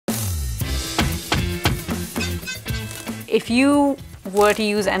If you were to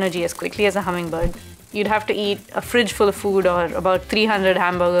use energy as quickly as a hummingbird, you'd have to eat a fridge full of food or about 300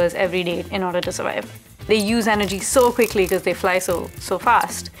 hamburgers every day in order to survive. They use energy so quickly because they fly so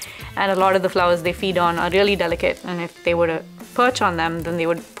fast. And a lot of the flowers they feed on are really delicate, and if they were to perch on them, then they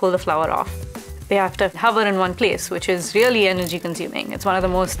would pull the flower off. They have to hover in one place, which is really energy consuming. It's one of the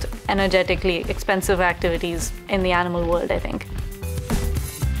most energetically expensive activities in the animal world, I think.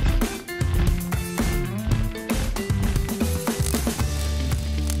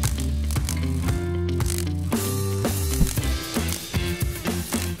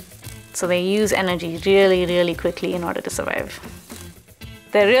 So they use energy really, really quickly in order to survive.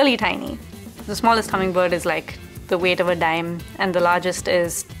 They're really tiny. The smallest hummingbird is like the weight of a dime, and the largest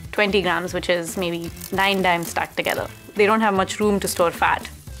is 20 grams, which is maybe 9 dimes stacked together. They don't have much room to store fat.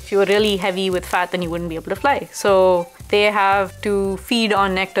 If you were really heavy with fat, then you wouldn't be able to fly. So they have to feed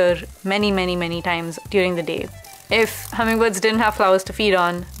on nectar many times during the day. If hummingbirds didn't have flowers to feed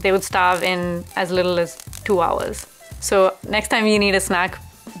on, they would starve in as little as 2 hours. So next time you need a snack,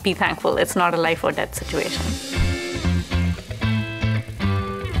 be thankful. It's not a life or death situation.